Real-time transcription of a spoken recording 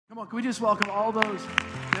Come on, can we just welcome all those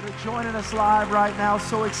that are joining us live right now?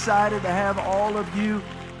 So excited to have all of you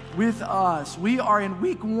with us. We are in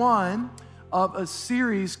week 1 of a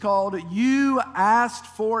series called You Asked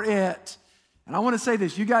for It. And I want to say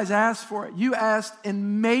this, you guys asked for it. You asked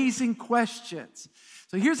amazing questions.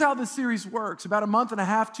 So here's how this series works. About a month and a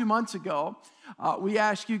half, 2 months ago, we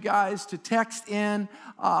asked you guys to text in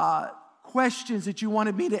questions that you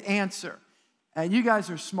wanted me to answer. And you guys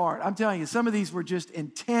are smart. I'm telling you, some of these were just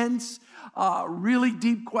intense, really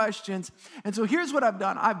deep questions. And so here's what I've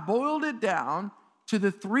done. I've boiled it down to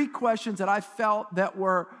the 3 questions that I felt that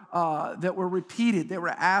were repeated, that were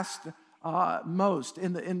asked most.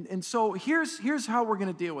 And so here's how we're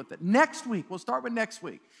going to deal with it. Next week, we'll start with next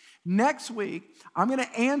week. Next week, I'm going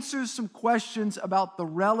to answer some questions about the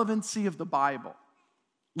relevancy of the Bible.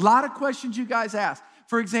 A lot of questions you guys asked.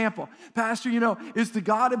 For example, Pastor, is the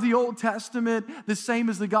God of the Old Testament the same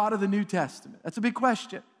as the God of the New Testament? That's a big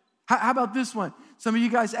question. How about this one? Some of you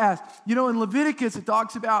guys asked, in Leviticus it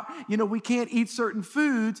talks about, we can't eat certain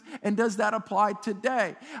foods, and does that apply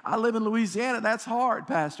today? I live in Louisiana. That's hard,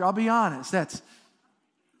 Pastor. I'll be honest.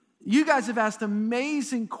 You guys have asked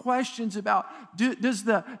amazing questions about does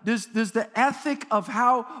the ethic of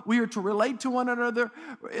how we are to relate to one another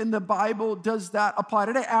in the Bible, does that apply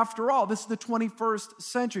today? After all, this is the 21st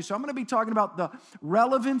century. So I'm going to be talking about the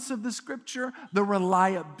relevance of the Scripture, the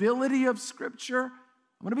reliability of Scripture.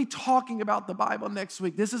 I'm going to be talking about the Bible next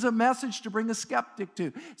week. This is a message to bring a skeptic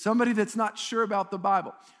to, somebody that's not sure about the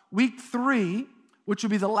Bible. Week 3, which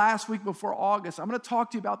will be the last week before August, I'm going to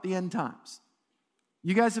talk to you about the end times.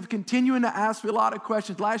 You guys have continued to ask me a lot of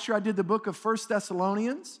questions. Last year I did the book of 1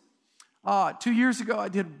 Thessalonians. 2 years ago I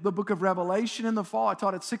did the book of Revelation in the fall. I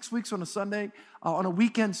taught it 6 weeks on a Sunday, on a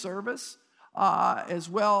weekend service as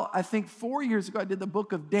well. I think 4 years ago I did the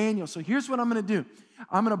book of Daniel. So here's what I'm going to do.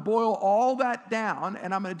 I'm going to boil all that down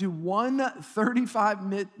and I'm going to do one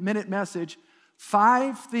 35-minute message.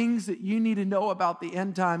 5 things that you need to know about the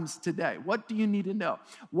end times today. What do you need to know?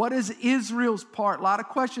 What is Israel's part? A lot of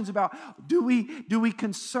questions about, do we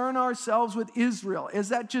concern ourselves with Israel? Is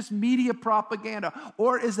that just media propaganda?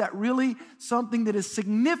 Or is that really something that is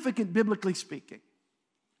significant biblically speaking?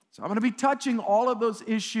 So I'm going to be touching all of those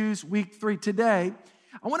issues week 3 today.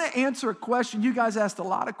 I want to answer a question you guys asked a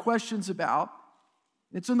lot of questions about.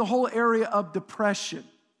 It's in the whole area of depression.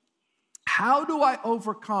 How do I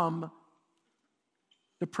overcome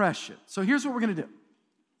depression? So here's what we're going to do.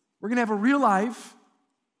 We're going to have a real life,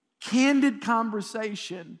 candid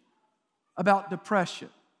conversation about depression.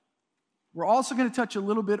 We're also going to touch a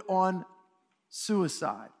little bit on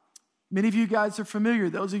suicide. Many of you guys are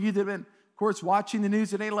familiar. Those of you that have been, of course, watching the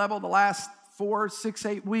news at any level the last 4, 6,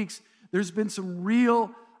 8 weeks, there's been some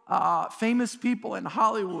real famous people in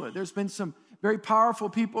Hollywood. There's been some very powerful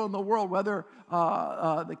people in the world, whether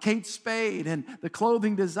the Kate Spade and the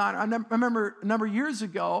clothing designer. I remember a number of years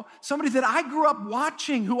ago, somebody that I grew up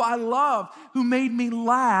watching, who I loved, who made me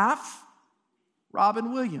laugh,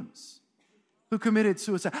 Robin Williams, who committed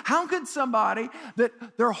suicide. How could somebody that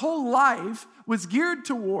their whole life was geared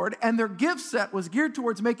toward, and their gift set was geared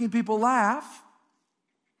towards making people laugh,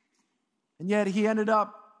 and yet he ended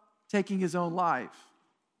up taking his own life?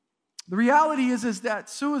 The reality is that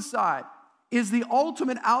suicide is the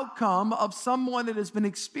ultimate outcome of someone that has been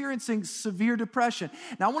experiencing severe depression.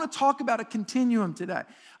 Now, I want to talk about a continuum today.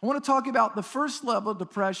 I want to talk about the first level of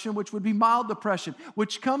depression, which would be mild depression,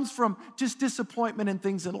 which comes from just disappointment in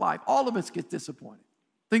things in life. All of us get disappointed.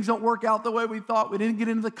 Things don't work out the way we thought. We didn't get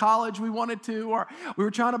into the college we wanted to, or we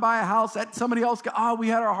were trying to buy a house that somebody else got, we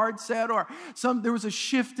had our heart set, or there was a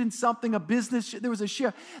shift in something, a business, there was a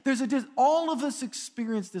shift. All of us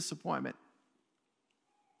experience disappointment.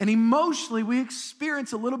 And emotionally, we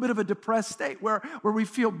experience a little bit of a depressed state where we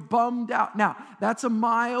feel bummed out. Now, that's a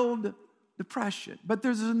mild depression. But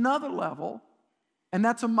there's another level, and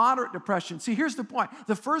that's a moderate depression. See, here's the point.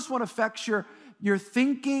 The first one affects your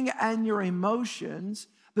thinking and your emotions.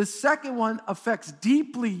 The second one affects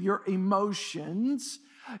deeply your emotions.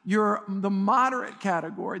 The moderate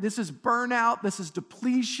category. This is burnout. This is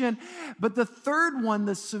depletion. But the third one,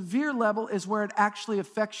 the severe level, is where it actually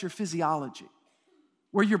affects your physiology,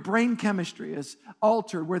 where your brain chemistry is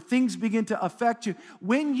altered, where things begin to affect you.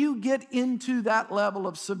 When you get into that level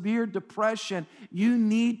of severe depression, you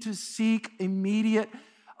need to seek immediate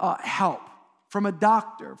help from a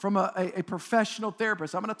doctor, from a professional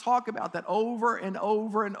therapist. I'm going to talk about that over and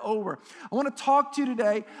over and over. I want to talk to you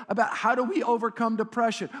today about how do we overcome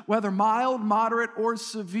depression, whether mild, moderate, or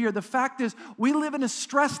severe. The fact is, we live in a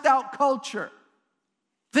stressed out culture.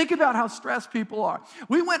 Think about how stressed people are.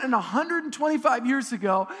 We went in 125 years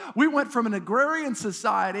ago, we went from an agrarian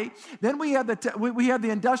society, then we had the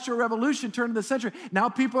Industrial Revolution, turn of the century. Now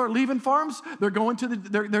people are leaving farms, they're going to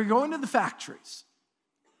the factories.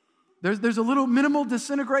 There's a little minimal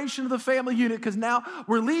disintegration of the family unit because now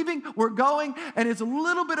we're leaving, we're going, and it's a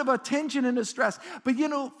little bit of a tension and a stress. But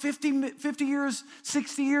 50 years,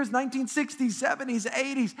 60 years, 1960s, 70s,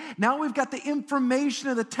 80s, now we've got the information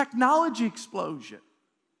of the technology explosion.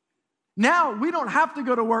 Now we don't have to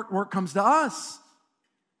go to work, work comes to us.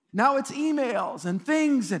 Now it's emails and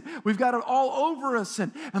things, and we've got it all over us,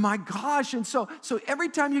 and my gosh, and so every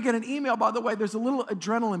time you get an email, by the way, there's a little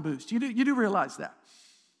adrenaline boost. You do realize that.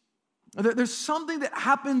 There's something that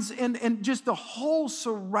happens in just the whole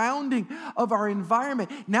surrounding of our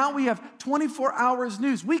environment. Now we have 24 hours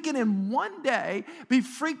news. We can in one day be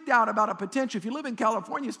freaked out about a potential, if you live in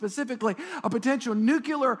California specifically, a potential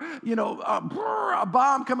nuclear, a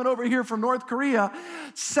bomb coming over here from North Korea.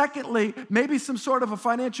 Secondly, maybe some sort of a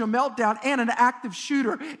financial meltdown and an active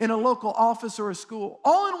shooter in a local office or a school.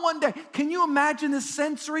 All in one day. Can you imagine this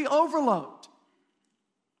sensory overload?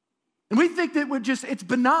 And we think that it's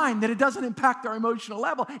benign, that it doesn't impact our emotional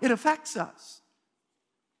level. It affects us.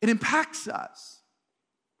 It impacts us.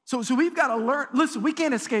 So we've got to learn. Listen, we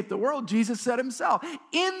can't escape the world. Jesus said himself,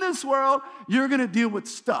 in this world, you're going to deal with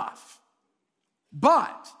stuff.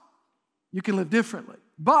 But you can live differently.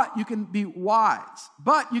 But you can be wise.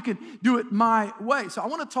 But you can do it my way. So I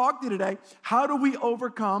want to talk to you today, how do we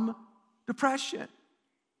overcome depression?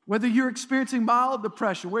 Whether you're experiencing mild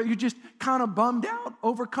depression, where you're just kind of bummed out,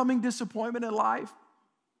 overcoming disappointment in life.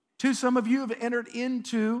 Some of you have entered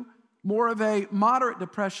into more of a moderate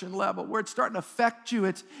depression level where it's starting to affect you.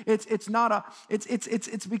 It's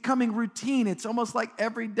becoming routine. It's almost like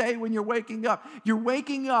every day when you're waking up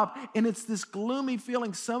and it's this gloomy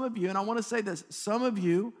feeling. Some of you, and I want to say this, some of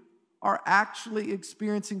you are actually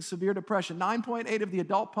experiencing severe depression. 9.8 of the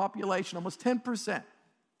adult population, almost 10%.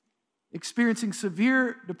 Experiencing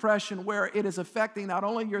severe depression where it is affecting not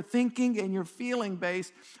only your thinking and your feeling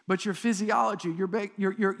base, but your physiology,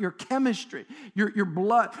 your chemistry, your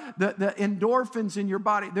blood, the endorphins in your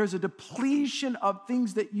body. There's a depletion of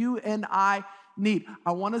things that you and I need.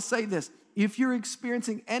 I want to say this. If you're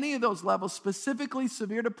experiencing any of those levels, specifically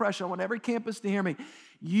severe depression, I want every campus to hear me.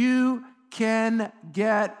 You can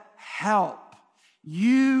get help.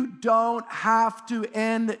 You don't have to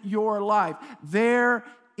end your life. There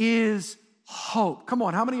is hope. Come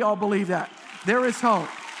on, how many of y'all believe that? There is hope.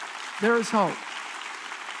 There is hope.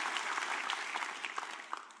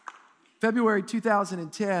 February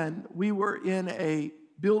 2010, we were in a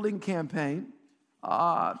building campaign.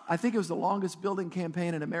 I think it was the longest building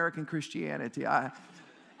campaign in American Christianity. I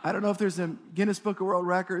don't know if there's a Guinness Book of World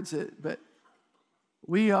Records, but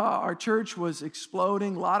our church was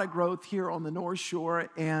exploding, a lot of growth here on the North Shore,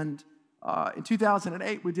 and in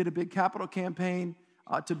 2008, we did a big capital campaign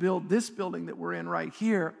to build this building that we're in right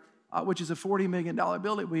here, which is a $40 million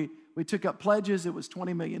building. We took up pledges. It was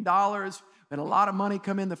 $20 million. We had a lot of money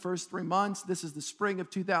come in the first 3 months. This is the spring of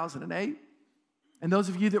 2008. And those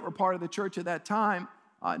of you that were part of the church at that time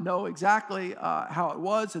know exactly how it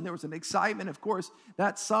was. And there was an excitement. Of course,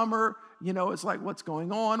 that summer, it's like, what's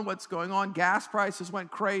going on? What's going on? Gas prices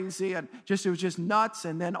went crazy and it was just nuts.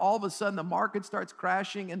 And then all of a sudden, the market starts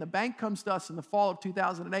crashing and the bank comes to us in the fall of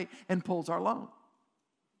 2008 and pulls our loan.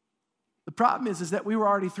 The problem is that we were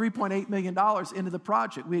already $3.8 million into the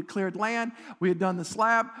project. We had cleared land. We had done the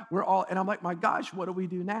slab. And I'm like, my gosh, what do we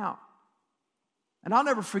do now? And I'll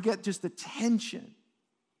never forget just the tension,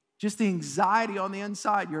 just the anxiety on the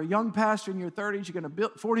inside. You're a young pastor in your 30s. You're going to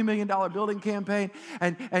build $40 million building campaign,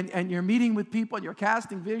 and you're meeting with people, and you're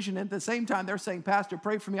casting vision. And at the same time, they're saying, Pastor,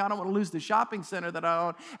 pray for me. I don't want to lose the shopping center that I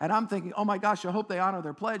own. And I'm thinking, oh, my gosh, I hope they honor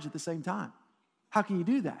their pledge at the same time. How can you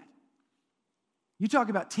do that? You talk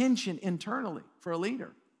about tension internally for a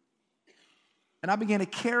leader. And I began to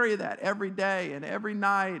carry that every day and every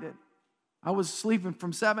night. And I was sleeping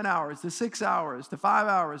from 7 hours to 6 hours to 5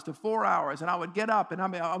 hours to 4 hours. And I would get up and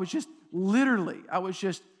I was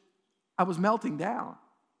melting down.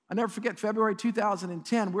 I never forget February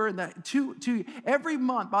 2010. We're in that every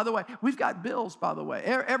month, by the way, we've got bills, by the way.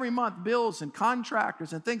 Every month, bills and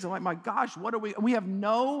contractors and things. I'm like, my gosh, we have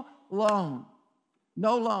no loan.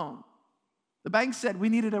 No loan. The bank said we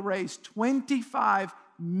needed to raise $25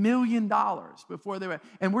 million before they were,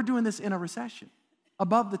 and we're doing this in a recession,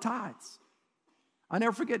 above the tides. I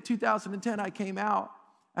never forget 2010, I came out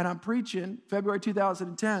and I'm preaching, February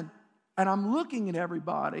 2010, and I'm looking at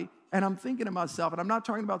everybody and I'm thinking to myself, and I'm not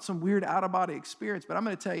talking about some weird out-of-body experience, but I'm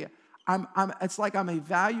going to tell you, it's like I'm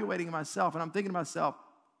evaluating myself and I'm thinking to myself,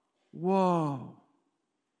 whoa,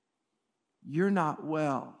 you're not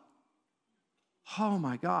well. Oh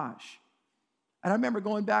my gosh. And I remember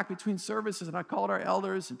going back between services, and I called our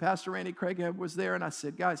elders, and Pastor Randy Craig was there, and I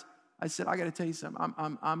said, guys, I got to tell you something.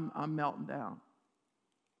 I'm melting down.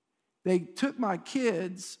 They took my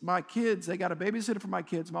kids, they got a babysitter for my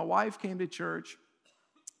kids. My wife came to church.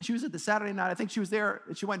 She was at the Saturday night. I think she was there,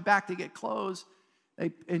 and she went back to get clothes,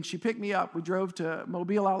 and she picked me up. We drove to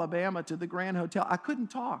Mobile, Alabama, to the Grand Hotel. I couldn't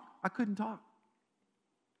talk.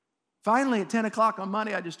 Finally, at 10 o'clock on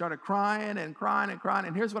Monday, I just started crying.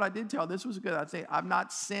 And here's what I did tell. This was good. I'd say, I've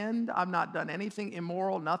not sinned. I've not done anything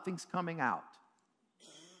immoral. Nothing's coming out.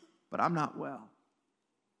 But I'm not well.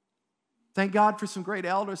 Thank God for some great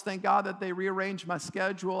elders. Thank God that they rearranged my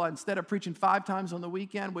schedule. Instead of preaching 5 times on the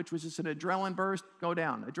weekend, which was just an adrenaline burst, go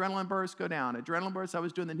down. Adrenaline burst, go down. Adrenaline burst. I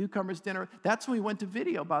was doing the newcomers dinner. That's when we went to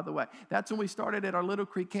video, by the way. That's when we started at our Little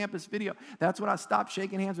Creek campus video. That's when I stopped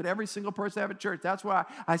shaking hands with every single person I have at church. That's why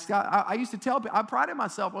I used to tell people, I prided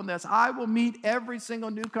myself on this. I will meet every single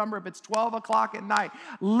newcomer if it's 12 o'clock at night.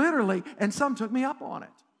 Literally, and some took me up on it.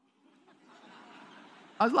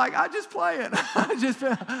 I was like, I just play it.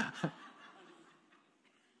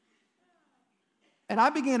 And I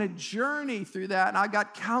began a journey through that, and I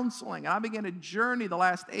got counseling, and I began a journey the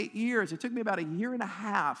last 8 years. It took me about 1.5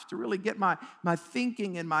 years to really get my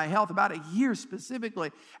thinking and my health, about 1 year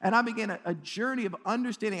specifically. And I began a journey of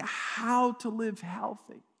understanding how to live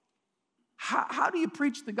healthy. How do you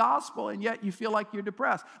preach the gospel and yet you feel like you're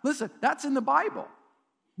depressed? Listen, that's in the Bible.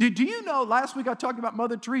 Do you know, last week I talked about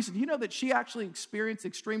Mother Teresa. Do you know that she actually experienced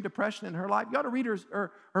extreme depression in her life? You ought to read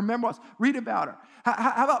her memoirs. Read about her.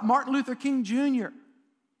 How about Martin Luther King Jr.,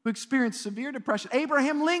 who experienced severe depression?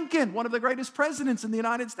 Abraham Lincoln, one of the greatest presidents in the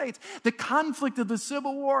United States. The conflict of the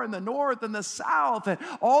Civil War in the North and the South, and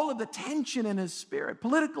all of the tension in his spirit.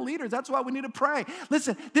 Political leaders, that's why we need to pray.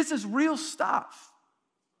 Listen, this is real stuff.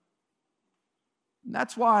 And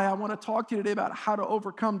that's why I want to talk to you today about how to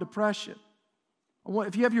overcome depression.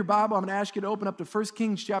 If you have your Bible, I'm going to ask you to open up to 1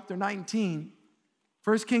 Kings chapter 19.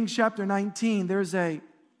 1 Kings chapter 19, there's an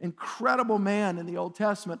incredible man in the Old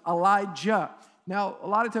Testament, Elijah. Now, a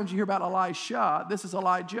lot of times you hear about Elisha. This is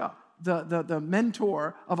Elijah, the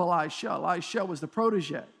mentor of Elisha. Elisha was the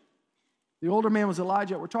protege. The older man was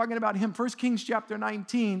Elijah. We're talking about him. 1 Kings chapter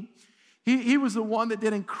 19. He was the one that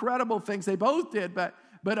did incredible things. They both did, but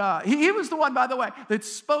he was the one, by the way, that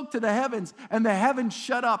spoke to the heavens, and the heavens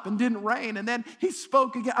shut up and didn't rain. And then he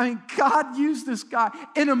spoke again. I mean, God used this guy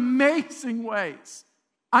in amazing ways.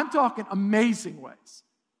 I'm talking amazing ways.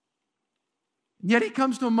 And yet he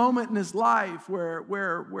comes to a moment in his life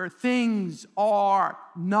where things are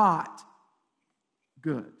not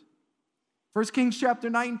good. 1 Kings chapter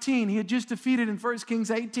 19, he had just defeated in 1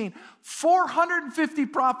 Kings 18, 450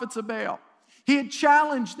 prophets of Baal. He had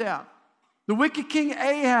challenged them. The wicked king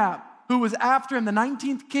Ahab, who was after him, the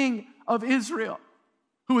 19th king of Israel,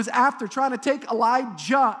 who was after trying to take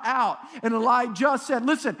Elijah out. And Elijah said,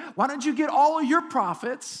 listen, why don't you get all of your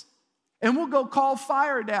prophets and we'll go call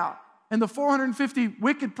fire down. And the 450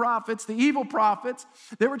 wicked prophets, the evil prophets,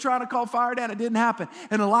 they were trying to call fire down. It didn't happen.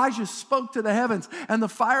 And Elijah spoke to the heavens, and the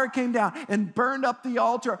fire came down and burned up the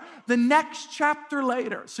altar. The next chapter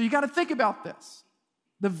later, so you got to think about this.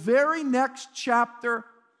 The very next chapter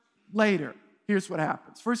later, here's what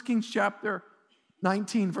happens. 1 Kings chapter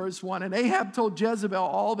 19, verse 1. And Ahab told Jezebel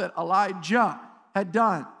all that Elijah had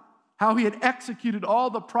done, how he had executed all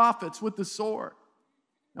the prophets with the sword.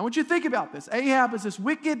 Now, I want you to think about this. Ahab is this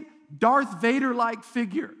wicked Darth Vader-like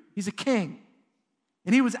figure. He's a king.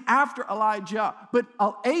 And he was after Elijah. But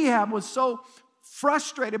Ahab was so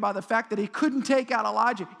frustrated by the fact that he couldn't take out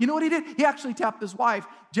Elijah. You know what he did? He actually tapped his wife,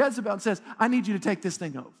 Jezebel, and says, I need you to take this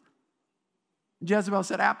thing over. And Jezebel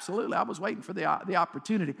said, absolutely. I was waiting for the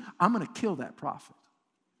opportunity. I'm going to kill that prophet.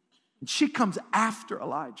 And she comes after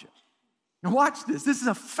Elijah. Now watch this. This is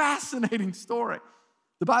a fascinating story.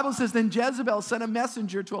 The Bible says, then Jezebel sent a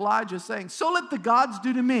messenger to Elijah saying, so let the gods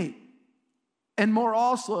do to me, and more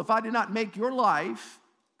also, if I did not make your life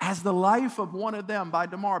as the life of one of them by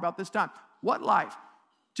tomorrow about this time. What life?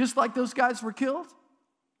 Just like those guys were killed?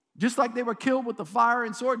 Just like they were killed with the fire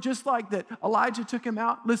and sword? Just like that Elijah took him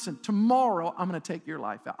out? Listen, tomorrow I'm going to take your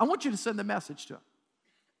life out. I want you to send the message to him.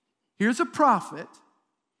 Here's a prophet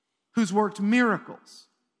who's worked miracles.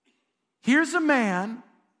 Here's a man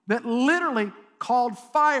that literally called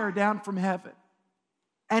fire down from heaven.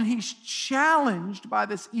 And he's challenged by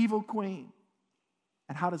this evil queen.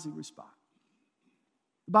 And how does he respond?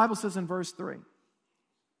 The Bible says in verse 3,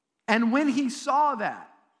 and when he saw that,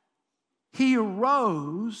 he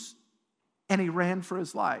arose and he ran for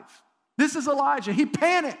his life. This is Elijah. He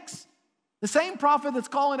panics. The same prophet that's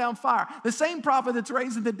calling down fire, the same prophet that's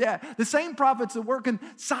raising the dead, the same prophets that working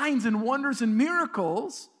signs and wonders and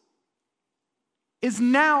miracles is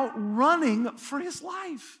now running for his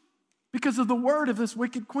life because of the word of this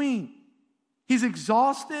wicked queen. He's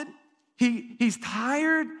exhausted, he's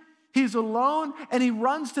tired, he's alone, and he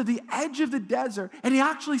runs to the edge of the desert, and he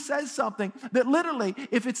actually says something that literally,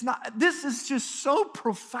 if it's not, this is just so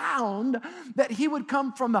profound that he would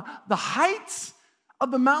come from the heights of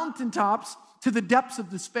the mountaintops to the depths of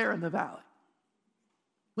despair in the valley.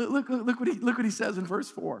 Look what he says in verse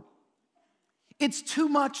 4. It's too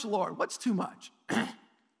much, Lord. What's too much?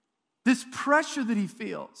 This pressure that he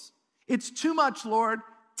feels. It's too much, Lord.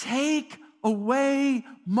 Take away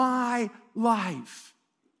my life.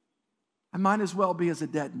 I might as well be as a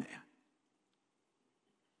dead man.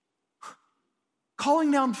 Calling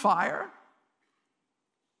down fire,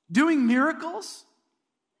 doing miracles,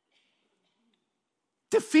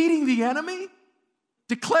 defeating the enemy,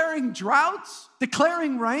 declaring droughts,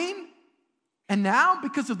 declaring rain. And now,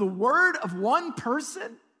 because of the word of one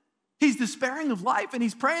person, he's despairing of life and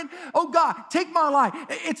he's praying, oh God, take my life.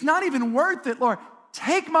 It's not even worth it, Lord.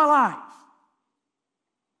 Take my life.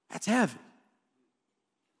 That's heaven.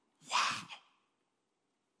 Wow.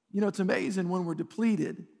 You know, it's amazing when we're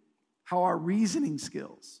depleted how our reasoning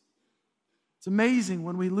skills. It's amazing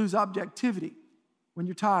when we lose objectivity, when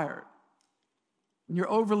you're tired, when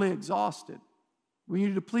you're overly exhausted, when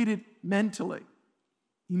you're depleted mentally,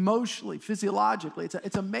 emotionally, physiologically.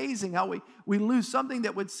 It's amazing how we lose something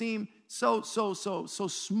that would seem so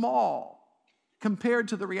small compared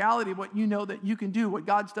to the reality of what you know that you can do, what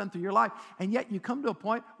God's done through your life. And yet you come to a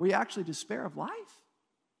point where you actually despair of life.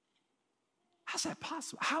 How's that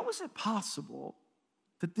possible? How is it possible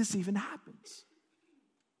that this even happens?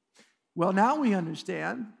 Well, now we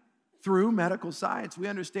understand through medical science, we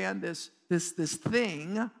understand this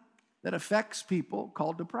thing that affects people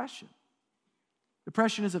called depression.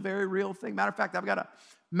 Depression is a very real thing. Matter of fact, I've got a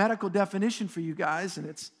medical definition for you guys,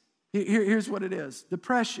 and here's what it is.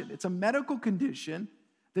 Depression, it's a medical condition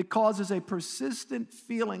that causes a persistent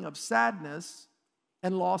feeling of sadness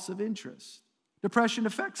and loss of interest. Depression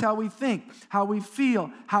affects how we think, how we feel,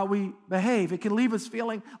 how we behave. It can leave us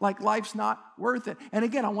feeling like life's not worth it. And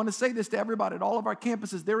again, I want to say this to everybody at all of our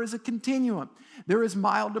campuses. There is a continuum. There is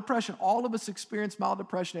mild depression. All of us experience mild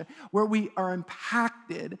depression where we are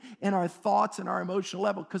impacted in our thoughts and our emotional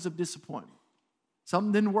level because of disappointment.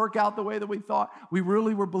 Something didn't work out the way that we thought. We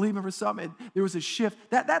really were believing for something. There was a shift.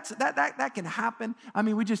 That can happen. I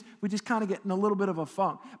mean, we just kind of get in a little bit of a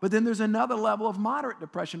funk. But then there's another level of moderate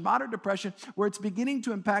depression. Moderate depression where it's beginning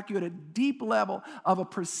to impact you at a deep level of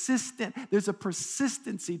there's a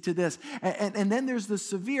persistency to this. And then there's the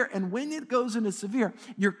severe. And when it goes into severe,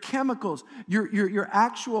 your chemicals, your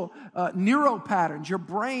actual neuro patterns, your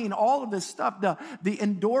brain, all of this stuff, the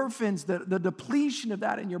endorphins, the depletion of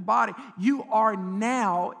that in your body, you are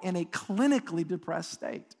now in a clinically depressed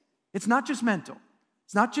state. It's not just mental.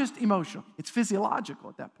 It's not just emotional. It's physiological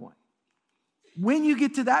at that point. When you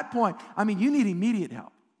get to that point, I mean, you need immediate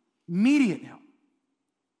help. Immediate help.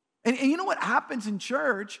 And you know what happens in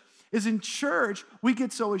church is in church, we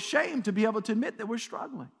get so ashamed to be able to admit that we're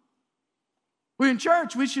struggling. We're in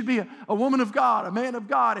church, we should be a woman of God, a man of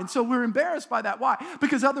God. And so we're embarrassed by that. Why?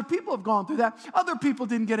 Because other people have gone through that. Other people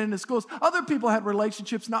didn't get into schools. Other people had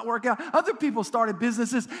relationships not work out. Other people started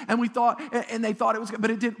businesses and they thought it was good, but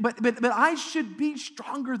it didn't. But I should be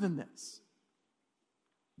stronger than this.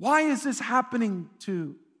 Why is this happening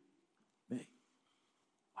to me?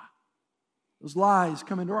 Wow. Those lies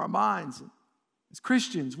come into our minds. And as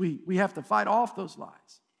Christians, we have to fight off those lies.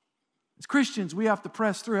 As Christians, we have to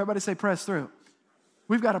press through. Everybody say press through.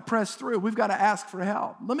 We've got to press through. We've got to ask for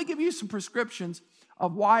help. Let me give you some prescriptions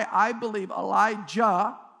of why I believe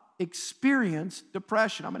Elijah experienced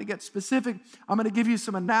depression. I'm going to get specific. I'm going to give you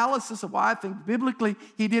some analysis of why I think biblically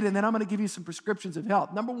he did, and then I'm going to give you some prescriptions of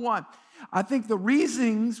help. Number one, I think the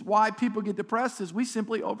reasons why people get depressed is we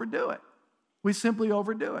simply overdo it. We simply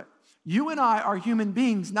overdo it. You and I are human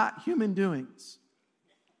beings, not human doings.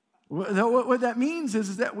 What that means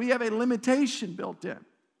is that we have a limitation built in.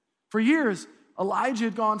 For years, Elijah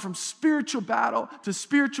had gone from spiritual battle to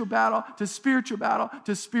spiritual battle to spiritual battle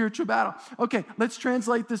to spiritual battle. Okay, let's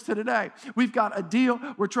translate this to today. We've got a deal.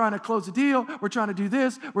 We're trying to close a deal. We're trying to do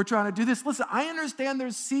this. We're trying to do this. Listen, I understand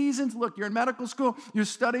there's seasons. Look, you're in medical school. You're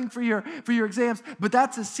studying for your exams, but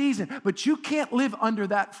that's a season. But you can't live under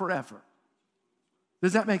that forever.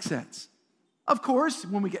 Does that make sense? Of course,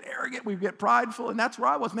 when we get arrogant, we get prideful, and that's where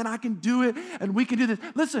I was. Man, I can do it, and we can do this.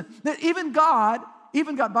 Listen, even God,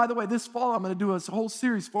 by the way, this fall, I'm going to do a whole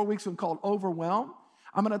series, 4 weeks called Overwhelm.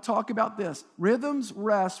 I'm going to talk about this: rhythms,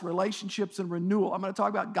 rest, relationships, and renewal. I'm going to talk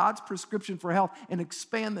about God's prescription for health and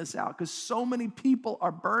expand this out because so many people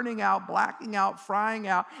are burning out, blacking out, frying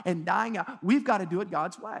out, and dying out. We've got to do it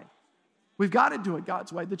God's way. We've got to do it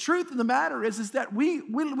God's way. The truth of the matter is that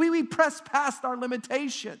we press past our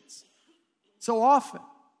limitations so often.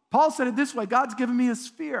 Paul said it this way: God's given me a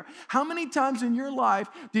sphere. How many times in your life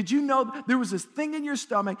did you know there was this thing in your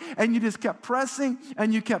stomach and you just kept pressing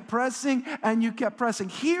and you kept pressing and you kept pressing?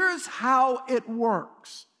 Here's how it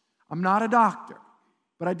works. I'm not a doctor,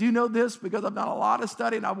 but I do know this because I've done a lot of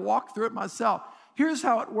study and I've walked through it myself. Here's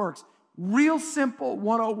how it works. Real simple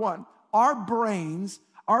 101. Our brains,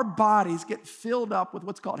 our bodies get filled up with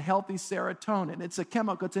what's called healthy serotonin. It's a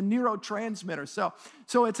chemical, it's a neurotransmitter.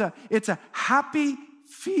 So it's a happy,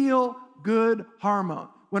 feel good hormone.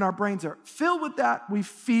 When our brains are filled with that, we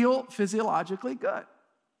feel physiologically good.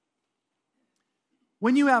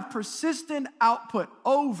 When you have persistent output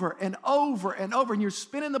over and over and over, and you're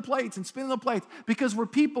spinning the plates because we're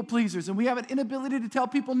people pleasers and we have an inability to tell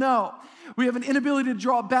people no. We have an inability to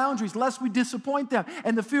draw boundaries lest we disappoint them,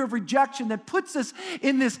 and the fear of rejection that puts us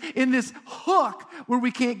in this hook where we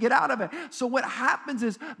can't get out of it. So what happens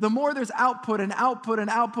is the more there's output and output and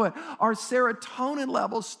output, our serotonin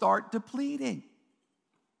levels start depleting.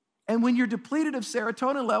 And when you're depleted of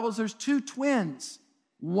serotonin levels, there's two twins.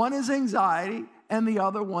 One is anxiety, and the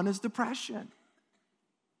other one is depression.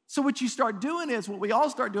 So what you start doing is, what we all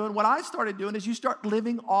start doing, what I started doing is you start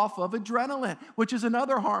living off of adrenaline, which is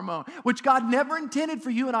another hormone, which God never intended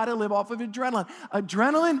for you and I to live off of adrenaline.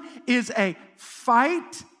 Adrenaline is a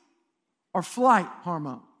fight or flight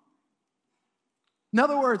hormone. In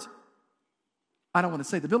other words, I don't want to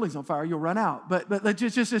say the building's on fire, you'll run out, but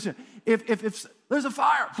just if there's a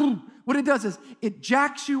fire, what it does is it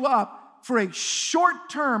jacks you up for a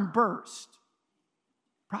short-term burst.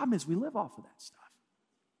 Problem is we live off of that stuff.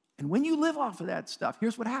 And when you live off of that stuff,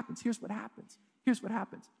 here's what happens.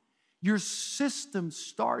 Your system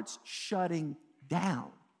starts shutting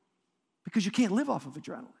down because you can't live off of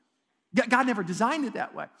adrenaline. God never designed it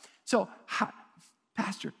that way. So,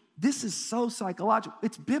 Pastor, this is so psychological.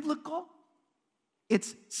 It's biblical,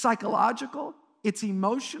 it's psychological, it's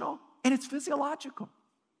emotional, and it's physiological.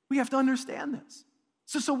 We have to understand this.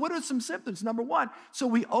 So what are some symptoms? Number one, so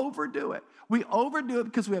we overdo it. We overdo it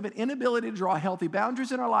because we have an inability to draw healthy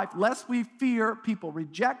boundaries in our life, lest we fear people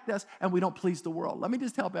reject us and we don't please the world. Let me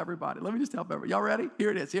just help everybody. Y'all ready?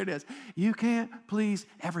 Here it is. You can't please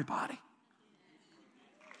everybody.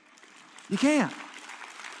 You can't.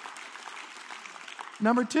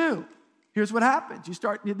 Number two, here's what happens.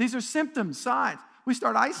 These are symptoms, signs. We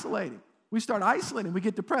start isolating. We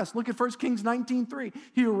get depressed. Look at 1 Kings 19:3.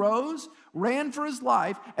 He arose, ran for his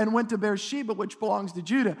life, and went to Beersheba, which belongs to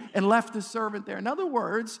Judah, and left his servant there. In other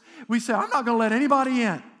words, we say, I'm not going to let anybody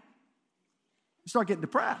in. We start getting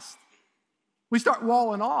depressed. We start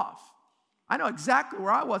walling off. I know exactly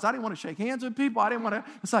where I was. I didn't want to shake hands with people.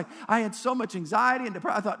 It's like I had so much anxiety and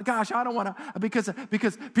depression. I thought, gosh, I don't want to, because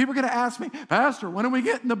people are going to ask me, Pastor, when are we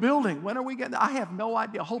getting the building? I have no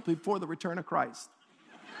idea. Hopefully before the return of Christ.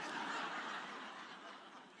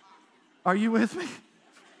 Are you with me?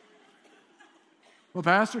 Well,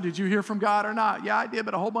 Pastor, did you hear from God or not? Yeah, I did,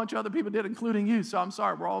 but a whole bunch of other people did, including you, so I'm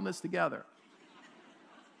sorry. We're all in this together.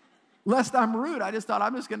 Lest I'm rude, I just thought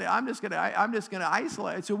I'm just gonna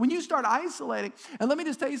isolate. So when you start isolating, and let me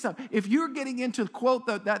just tell you something. If you're getting into, quote,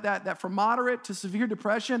 that from moderate to severe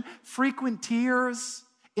depression, frequent tears,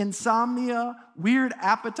 insomnia, weird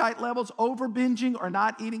appetite levels, over binging or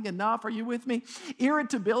not eating enough. Are you with me?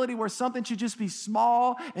 Irritability, where something should just be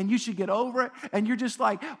small and you should get over it. And you're just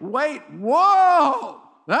like, wait, whoa,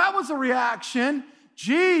 that was a reaction.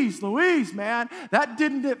 Jeez Louise, man, that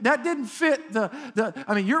didn't fit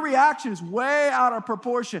your reaction is way out of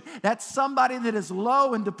proportion. That's somebody that is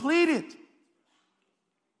low and depleted.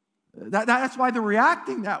 That's why they're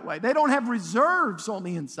reacting that way. They don't have reserves on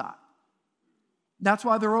the inside. That's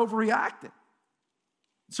why they're overreacting.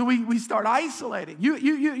 So we start isolating.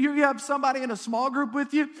 You have somebody in a small group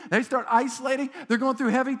with you. They start isolating. They're going through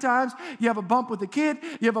heavy times. You have a bump with a kid.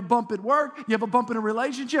 You have a bump at work. You have a bump in a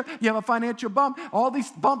relationship. You have a financial bump. All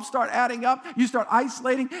these bumps start adding up. You start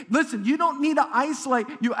isolating. Listen, you don't need to isolate.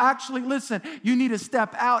 You need to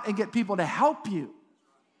step out and get people to help you.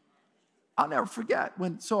 I'll never forget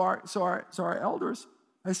when our elders,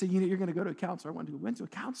 I said, you're going to go to a counselor. I went to a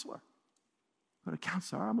counselor. I'm going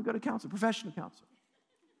to go to a counselor, professional counselor.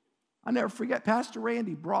 I'll never forget, Pastor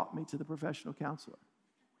Randy brought me to the professional counselor.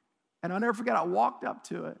 And I'll never forget, I walked up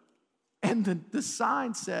to it, and the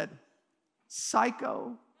sign said,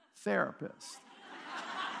 psychotherapist.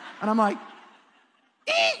 And I'm like,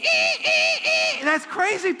 and that's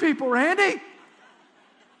crazy people, Randy.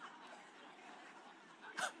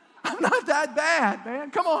 I'm not that bad,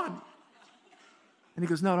 man. Come on. And he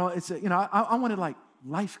goes, no, it's I wanted like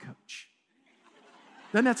life coach.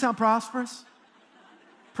 Doesn't that sound prosperous?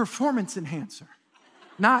 Performance enhancer.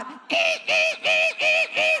 Not,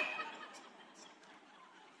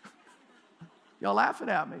 y'all laughing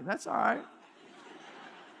at me. That's all right.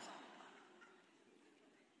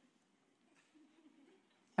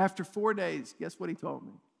 After 4 days, guess what he told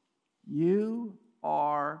me? You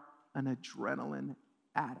are an adrenaline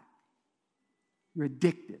addict. You're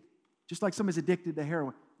addicted. Just like somebody's addicted to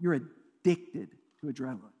heroin, you're addicted to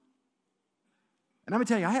adrenaline. And I'm going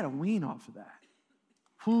to tell you, I had to wean off of that.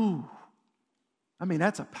 Whew. I mean,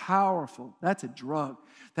 that's a drug,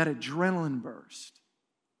 that adrenaline burst.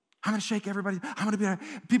 I'm going to shake everybody. I'm going to be,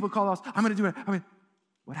 people call us, I'm going to do it.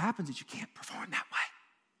 What happens is you can't perform that way.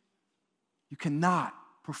 You cannot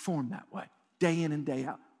perform that way, day in and day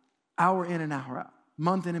out, hour in and hour out,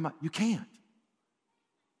 month in and month. You can't.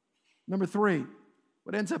 Number 3,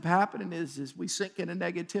 what ends up happening is we sink into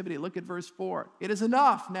negativity. Look at verse 4. It is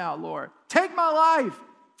enough now, Lord. Take my life,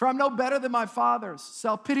 for I'm no better than my father's.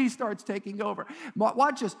 Self-pity starts taking over.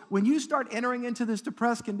 Watch this. When you start entering into this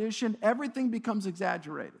depressed condition, everything becomes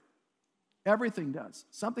exaggerated. Everything does.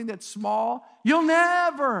 Something that's small, I'll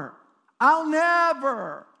never,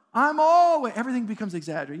 I'm always, everything becomes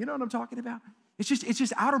exaggerated. You know what I'm talking about? It's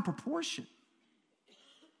just out of proportion.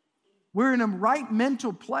 We're in a right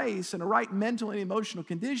mental place and a right mental and emotional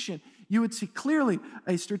condition. You would see clearly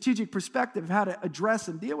a strategic perspective of how to address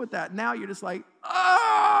and deal with that. Now you're just like,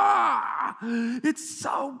 it's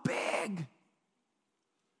so big.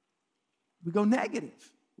 We go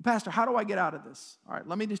negative. Pastor, how do I get out of this? All right,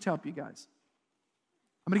 let me just help you guys.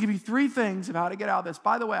 I'm going to give you 3 things of how to get out of this.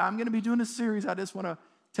 By the way, I'm going to be doing a series. I just want to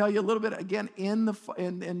tell you a little bit again in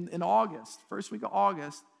August, first week of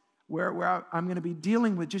August, where I'm going to be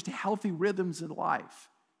dealing with just healthy rhythms in life,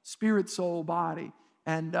 spirit, soul, body,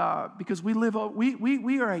 and because we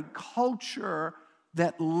are a culture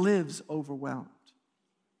that lives overwhelmed,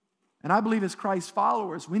 and I believe as Christ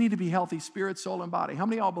followers, we need to be healthy, spirit, soul, and body. How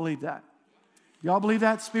many of y'all believe that? Y'all believe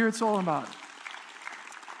that? Spirit, soul, and body.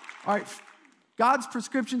 All right. God's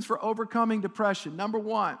prescriptions for overcoming depression. Number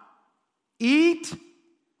 1, eat,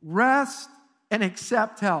 rest, and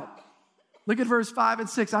accept help. Look at verse 5 and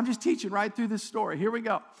 6. I'm just teaching right through this story. Here we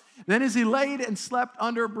go. Then as he laid and slept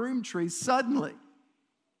under a broom tree, suddenly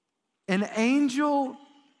an angel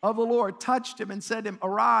of the Lord touched him and said to him,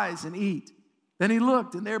 arise and eat. Then he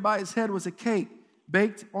looked, and there by his head was a cake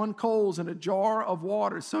baked on coals and a jar of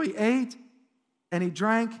water. So he ate and he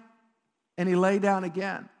drank and he lay down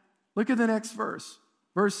again. Look at the next verse,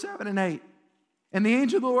 verse 7 and 8. And the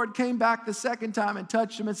angel of the Lord came back the second time and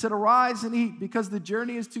touched him and said, arise and eat, because the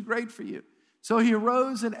journey is too great for you. So he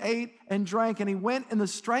arose and ate and drank, and he went in the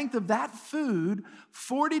strength of that food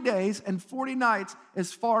 40 days and 40 nights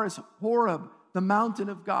as far as Horeb, the mountain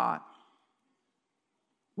of God.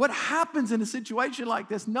 What happens in a situation like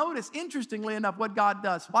this? Notice, interestingly enough, what God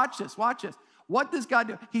does. Watch this, watch this. What does God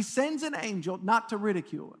do? He sends an angel not to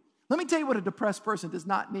ridicule him. Let me tell you what a depressed person does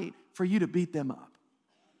not need: for you to beat them up.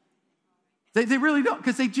 They really don't,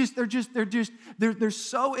 because they're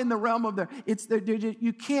so in the realm of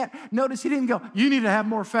you can't. Notice he didn't go, you need to have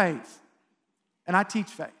more faith. And I teach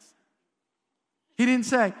faith. He didn't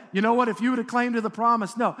say, you know what, if you would have claimed to the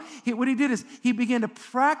promise. No, what he did is he began to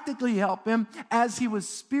practically help him as he was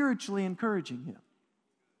spiritually encouraging him.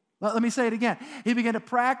 Let me say it again. He began to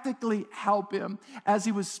practically help him as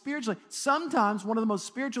he was spiritually. Sometimes one of the most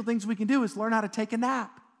spiritual things we can do is learn how to take a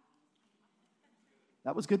nap.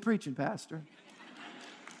 That was good preaching, Pastor.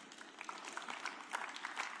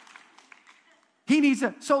 He needs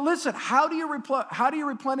it. So listen, how do you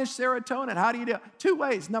replenish serotonin? How do you do it? 2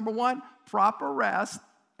 ways. Number 1, proper rest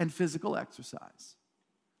and physical exercise.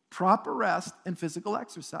 Proper rest and physical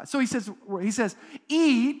exercise. So he says,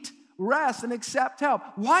 eat, rest, and accept help.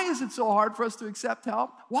 Why is it so hard for us to accept help?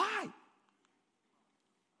 Why?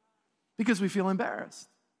 Because we feel embarrassed.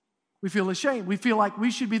 We feel ashamed. We feel like we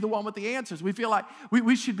should be the one with the answers. We feel like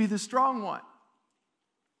we should be the strong one.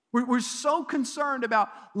 We're so concerned about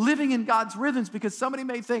living in God's rhythms because somebody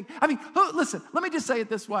may think, listen, let me just say it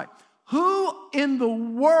this way. Who in the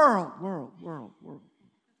world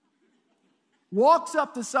walks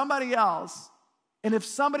up to somebody else, and if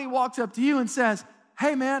somebody walks up to you and says,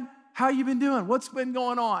 hey man, how you been doing? What's been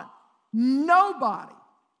going on? Nobody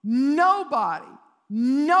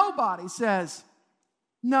says,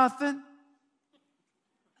 nothing.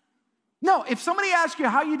 No, if somebody asks you,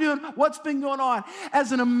 how you doing, what's been going on,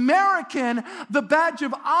 as an American, the badge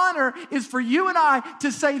of honor is for you and I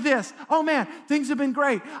to say this. Oh man, things have been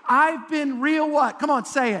great. I've been real what? Come on,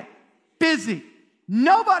 say it. Busy.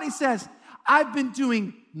 Nobody says, I've been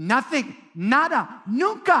doing nothing. Nada.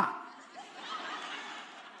 Nunca.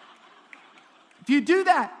 If you do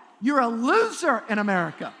that, you're a loser in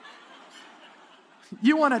America.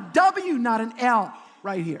 You want a W, not an L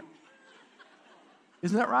right here.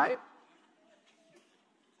 Isn't that right?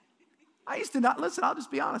 I used to not, listen, I'll just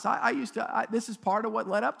be honest. This is part of what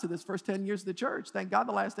led up to this first 10 years of the church. Thank God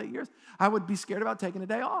the last 8 years, I would be scared about taking a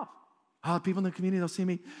day off. People in the community, they'll see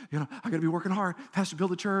me, I got to be working hard. Pastor,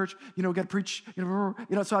 build a church, got to preach,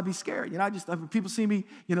 so I'd be scared. People see me,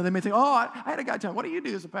 they may think, I had a guy tell me, what do you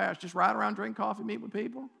do as a pastor? Just ride around, drink coffee, meet with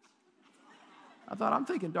people? I thought, I'm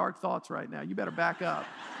thinking dark thoughts right now. You better back up.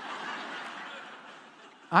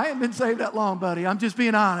 I ain't been saved that long, buddy. I'm just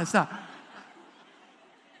being honest.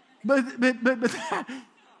 But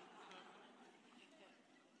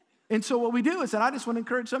and so what we do is, and I just want to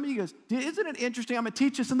encourage some of you guys, isn't it interesting? I'm going to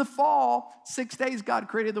teach this in the fall. 6 days God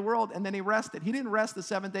created the world, and then he rested. He didn't rest the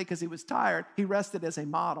seventh day because he was tired. He rested as a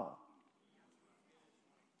model.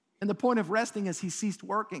 And the point of resting is he ceased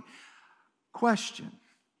working. Question,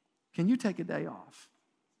 can you take a day off?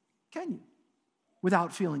 Can you?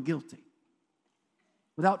 Without feeling guilty.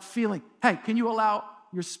 Without feeling, hey, can you allow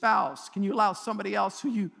your spouse, can you allow somebody else who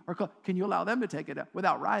you are called, can you allow them to take it up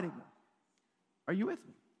without writing them? Are you with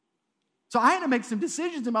me? So I had to make some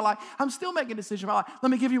decisions in my life. I'm still making decisions in my life.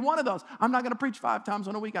 Let me give you one of those. I'm not going to preach 5 times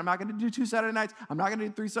on a week. I'm not going to do 2 Saturday nights. I'm not going to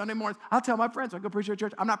do 3 Sunday mornings. I'll tell my friends, I go preach at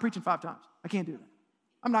church, I'm not preaching 5 times. I can't do that.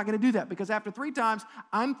 I'm not going to do that because after 3 times,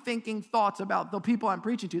 I'm thinking thoughts about the people I'm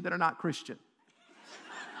preaching to that are not Christian.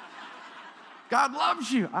 God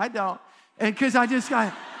loves you. I don't. And because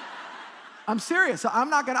I'm serious. So I'm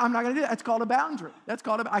not gonna do that. That's called a boundary. That's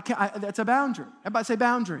a boundary. Everybody say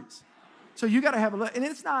boundaries. So you got to have and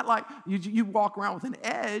it's not like you walk around with an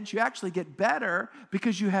edge. You actually get better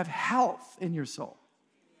because you have health in your soul.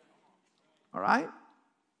 All right?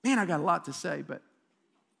 Man, I got a lot to say, but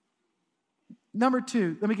number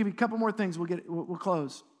 2, let me give you a couple more things. We'll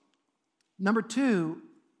close. Number 2,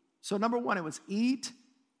 so number 1, it was eat,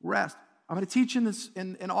 rest. I'm going to teach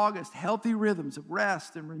in August, healthy rhythms of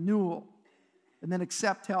rest and renewal. And then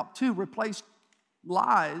accept help. 2, replace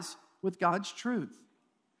lies with God's truth.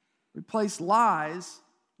 Replace lies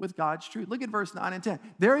with God's truth. Look at verse 9 and 10.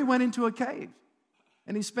 There he went into a cave,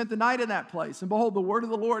 and he spent the night in that place. And behold, the word of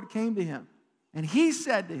the Lord came to him. And he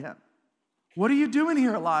said to him, what are you doing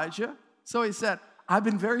here, Elijah? So he said, I've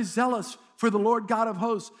been very zealous for the Lord God of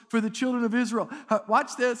hosts, for the children of Israel.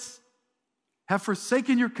 Watch this. Have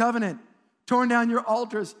forsaken your covenant, torn down your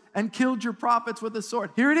altars, and killed your prophets with the sword.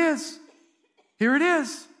 Here it is. Here it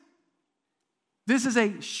is. This is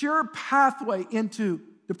a sure pathway into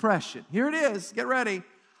depression. Here it is. Get ready.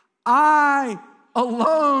 I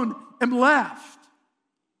alone am left.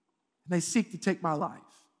 And they seek to take my life.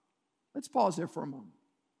 Let's pause there for a moment.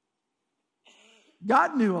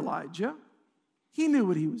 God knew Elijah. He knew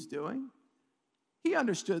what he was doing. He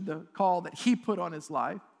understood the call that he put on his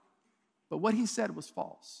life. But what he said was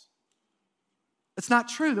false. It's not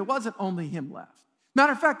true. There wasn't only him left.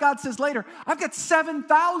 Matter of fact, God says later, I've got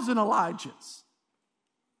 7,000 Elijahs.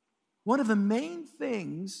 One of the main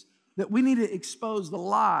things that we need to expose the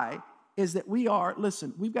lie is that we've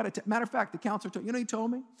got to, matter of fact, the counselor told, he told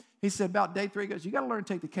me? He said about day 3, he goes, you got to learn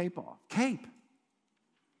to take the cape off. Cape?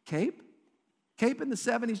 Cape in the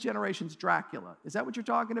 70s generation's Dracula. Is that what you're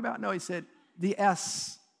talking about? No, he said, the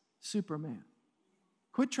S, Superman.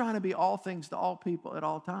 Quit trying to be all things to all people at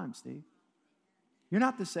all times, Steve. You're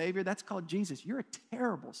not the Savior. That's called Jesus. You're a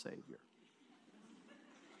terrible Savior.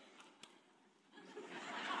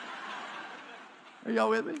 Are y'all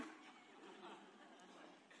with me?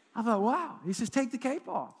 I thought, wow. He says, take the cape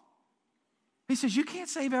off. He says, you can't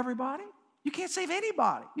save everybody. You can't save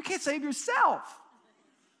anybody. You can't save yourself.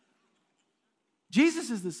 Jesus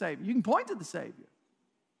is the Savior. You can point to the Savior.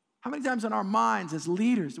 How many times in our minds as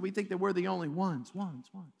leaders do we think that we're the only ones?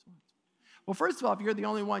 Well, first of all, if you're the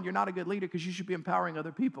only one, you're not a good leader because you should be empowering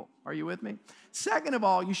other people. Are you with me? Second of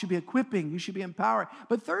all, you should be equipping. You should be empowering.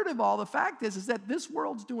 But third of all, the fact is that this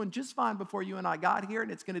world's doing just fine before you and I got here,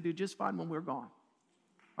 and it's going to do just fine when we're gone.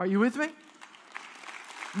 Are you with me?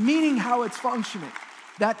 Meaning how it's functioning.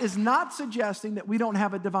 That is not suggesting that we don't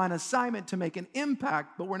have a divine assignment to make an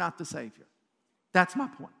impact, but we're not the Savior. That's my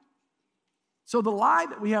point. So the lie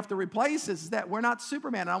that we have to replace is that we're not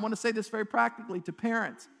Superman. And I want to say this very practically to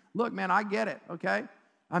parents. Look, man, I get it, okay?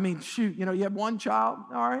 I mean, shoot, you have one child,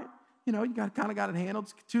 all right? You kind of got it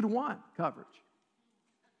handled. It's 2-to-1 coverage.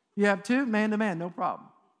 You have 2, man to man, no problem.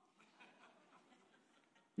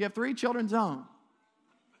 You have 3, children's own.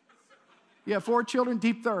 You have 4 children,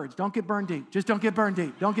 deep thirds. Don't get burned deep. Just don't get burned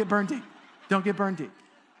deep. Don't get burned deep. Don't get burned deep.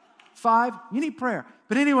 5, you need prayer.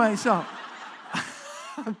 But anyway, so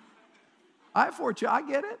I have 4 children.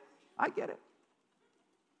 I get it.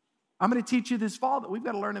 I'm going to teach you this fall that we've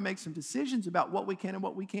got to learn to make some decisions about what we can and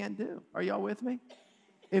what we can't do. Are y'all with me?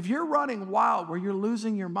 If you're running wild where you're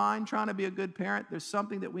losing your mind trying to be a good parent, there's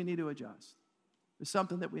something that we need to adjust. There's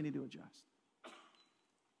something that we need to adjust.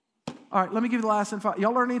 All right, let me give you the last and 5.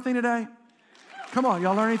 Y'all learn anything today? Come on,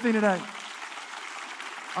 y'all learn anything today?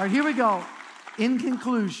 All right, here we go. In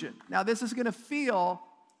conclusion. Now, this is going to feel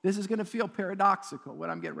paradoxical, what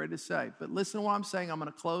I'm getting ready to say. But listen to what I'm saying. I'm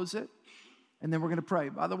going to close it, and then we're going to pray.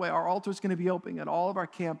 By the way, our altar is going to be open at all of our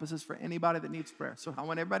campuses for anybody that needs prayer. So I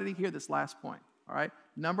want everybody to hear this last point, all right?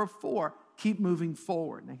 Number 4, keep moving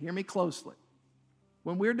forward. Now, hear me closely.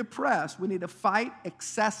 When we're depressed, we need to fight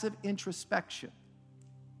excessive introspection.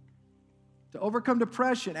 To overcome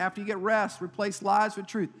depression, after you get rest, replace lies with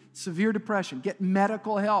truth. Severe depression, get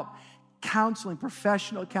medical help, counseling,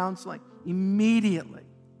 professional counseling immediately.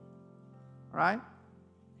 All right?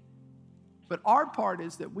 But our part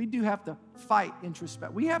is that we do have to fight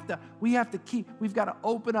introspection. we've got to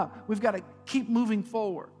open up. We've got to keep moving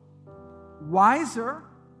forward. Wiser,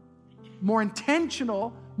 more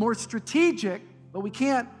intentional, more strategic, but we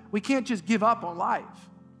can't just give up on life.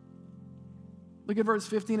 Look at verse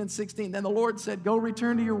 15 and 16. Then the Lord said, go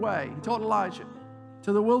return to your way. He told Elijah,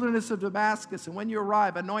 to the wilderness of Damascus. And when you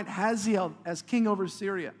arrive, anoint Hazael as king over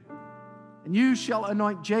Syria. And you shall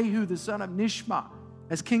anoint Jehu, the son of Nishma,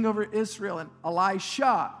 as king over Israel. And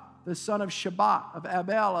Elisha, the son of Shaphat, of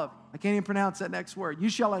Abel, I can't even pronounce that next word. You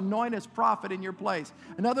shall anoint as prophet in your place.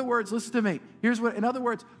 In other words, listen to me. In other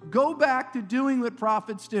words, go back to doing what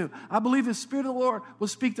prophets do. I believe the Spirit of the Lord will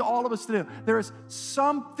speak to all of us to do. There is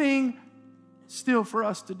something still for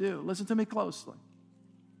us to do. Listen to me closely.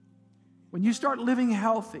 When you start living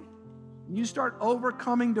healthy, when you start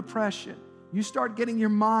overcoming depression, you start getting your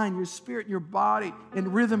mind, your spirit, your body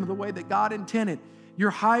in rhythm the way that God intended.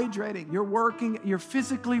 You're hydrating, you're working, you're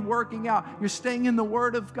physically working out, you're staying in the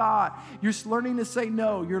Word of God, you're learning to say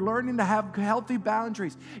no, you're learning to have healthy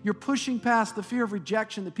boundaries, you're pushing past the fear of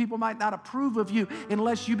rejection that people might not approve of you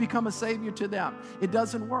unless you become a Savior to them. It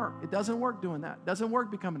doesn't work. It doesn't work doing that. It doesn't work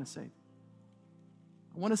becoming a Savior.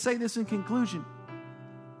 I want to say this in conclusion.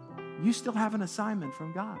 You still have an assignment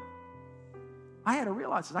from God. I had to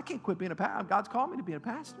realize this. I can't quit being a pastor. God's called me to be a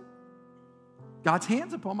pastor. God's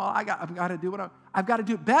hands upon my life. I've got to do what I've got to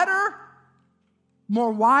do it better,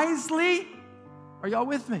 more wisely. Are y'all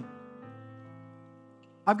with me?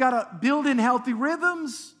 I've got to build in healthy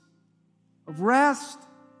rhythms of rest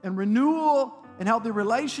and renewal and healthy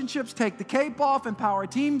relationships, take the cape off, empower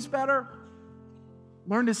teams better,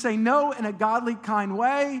 learn to say no in a godly, kind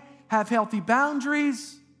way, have healthy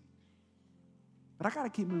boundaries. But I got to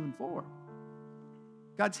keep moving forward.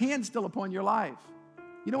 God's hand's still upon your life.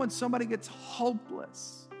 You know, when somebody gets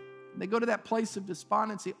hopeless, and they go to that place of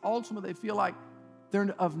despondency, ultimately they feel like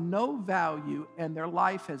they're of no value and their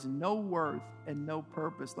life has no worth and no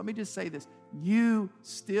purpose. Let me just say this. You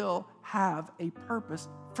still have a purpose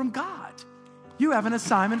from God. You have an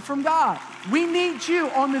assignment from God. We need you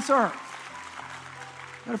on this earth.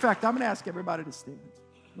 Matter of fact, I'm going to ask everybody to stand.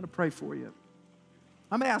 I'm going to pray for you.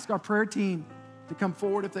 I'm going to ask our prayer team to come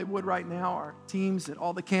forward if they would right now, our teams at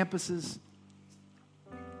all the campuses.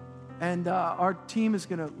 And our team is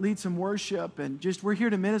going to lead some worship, and just we're here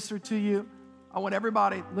to minister to you. I want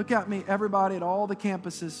everybody, look at me, everybody at all the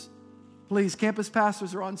campuses. Please, campus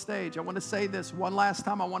pastors are on stage. I want to say this one last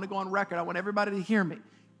time. I want to go on record. I want everybody to hear me.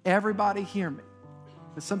 Everybody hear me.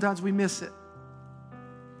 Because sometimes we miss it.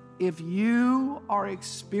 If you are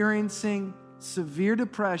experiencing severe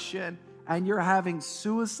depression and you're having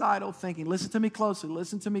suicidal thinking, listen to me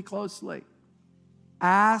closely.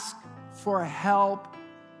 Ask for help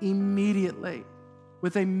immediately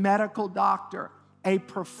with a medical doctor, a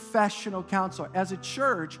professional counselor. As a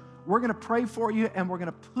church, we're going to pray for you and we're going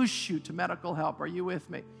to push you to medical help. Are you with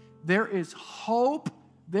me? There is hope.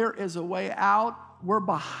 There is a way out. We're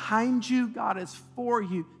behind you. God is for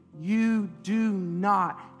you. You do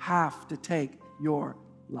not have to take your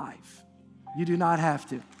life. You do not have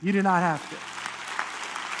to. You do not have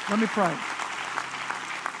to. Let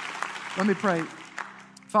me pray.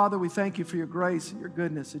 Father, we thank you for your grace and your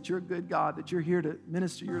goodness, that you're a good God, that you're here to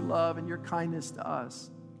minister your love and your kindness to us.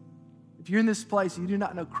 If you're in this place and you do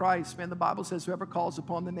not know Christ, man, the Bible says whoever calls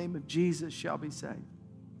upon the name of Jesus shall be saved.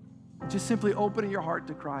 Just simply opening your heart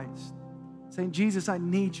to Christ, saying, Jesus, I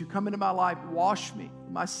need you. Come into my life. Wash me.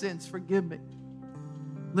 My sins. Forgive me.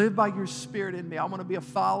 Live by your Spirit in me. I want to be a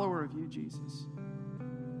follower of you, Jesus.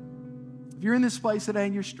 If you're in this place today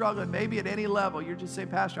and you're struggling, maybe at any level, you're just saying,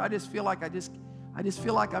 Pastor, I just feel like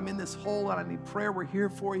I'm in this hole and I need prayer. We're here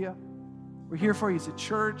for you. We're here for you as a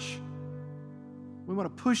church. We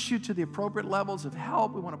want to push you to the appropriate levels of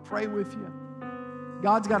help. We want to pray with you.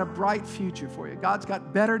 God's got a bright future for you. God's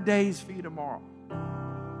got better days for you tomorrow.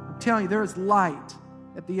 I'm telling you, there is light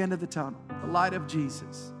at the end of the tunnel, the light of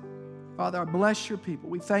Jesus. Father, I bless your people.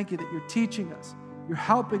 We thank you that you're teaching us. You're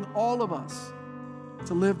helping all of us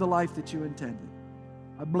to live the life that you intended.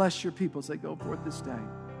 I bless your people as they go forth this day.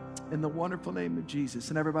 In the wonderful name of Jesus.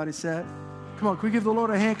 And everybody said, come on, can we give the Lord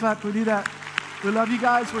a hand clap? Can we do that? We love you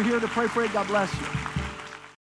guys. We're here to pray for you. God bless you.